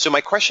So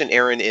my question,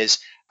 Aaron, is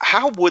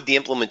how would the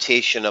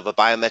implementation of a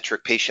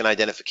biometric patient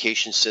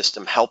identification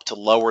system help to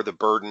lower the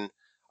burden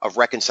of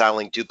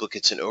reconciling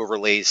duplicates and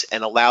overlays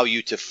and allow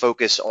you to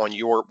focus on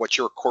what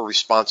your core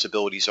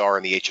responsibilities are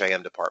in the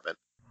HIM department?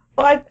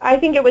 Well, I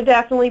think it would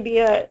definitely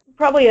be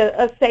probably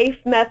a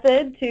safe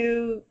method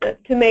to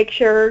make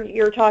sure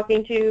you're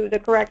talking to the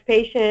correct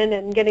patient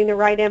and getting the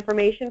right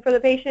information for the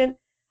patient.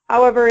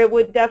 However, it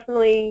would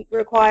definitely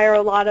require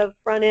a lot of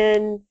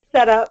front-end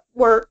setup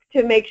work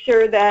to make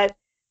sure that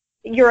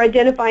you're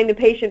identifying the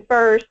patient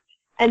first,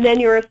 and then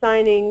you're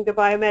assigning the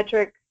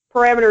biometric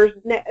parameters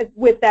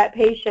with that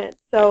patient.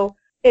 So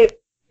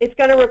it's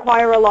going to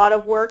require a lot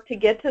of work to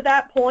get to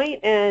that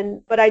point,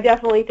 but I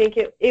definitely think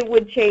it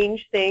would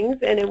change things,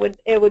 and it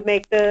would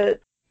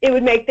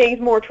make things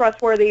more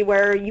trustworthy,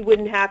 where you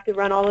wouldn't have to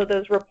run all of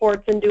those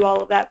reports and do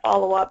all of that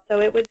follow-up. So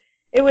it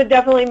would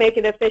definitely make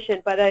it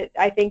efficient, but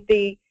I think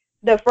the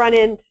front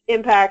end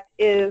impact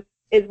is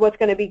what's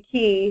going to be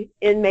key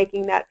in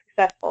making that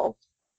successful.